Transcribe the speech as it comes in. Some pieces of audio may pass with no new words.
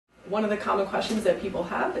One of the common questions that people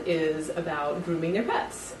have is about grooming their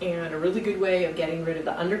pets, and a really good way of getting rid of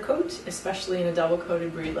the undercoat, especially in a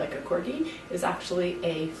double-coated breed like a Corgi, is actually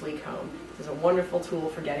a flea comb. It's a wonderful tool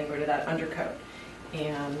for getting rid of that undercoat.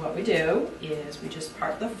 And what we do is we just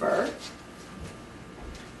part the fur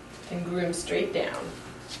and groom straight down.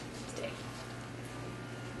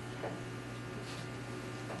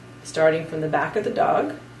 Starting from the back of the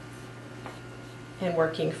dog and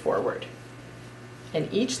working forward. And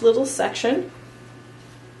each little section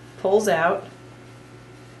pulls out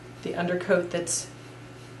the undercoat that's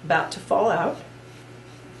about to fall out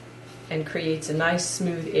and creates a nice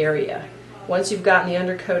smooth area. Once you've gotten the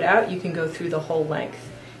undercoat out, you can go through the whole length.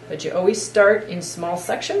 But you always start in small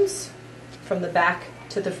sections from the back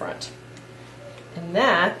to the front. And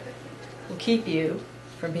that will keep you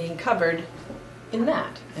from being covered in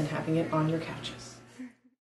that and having it on your couches.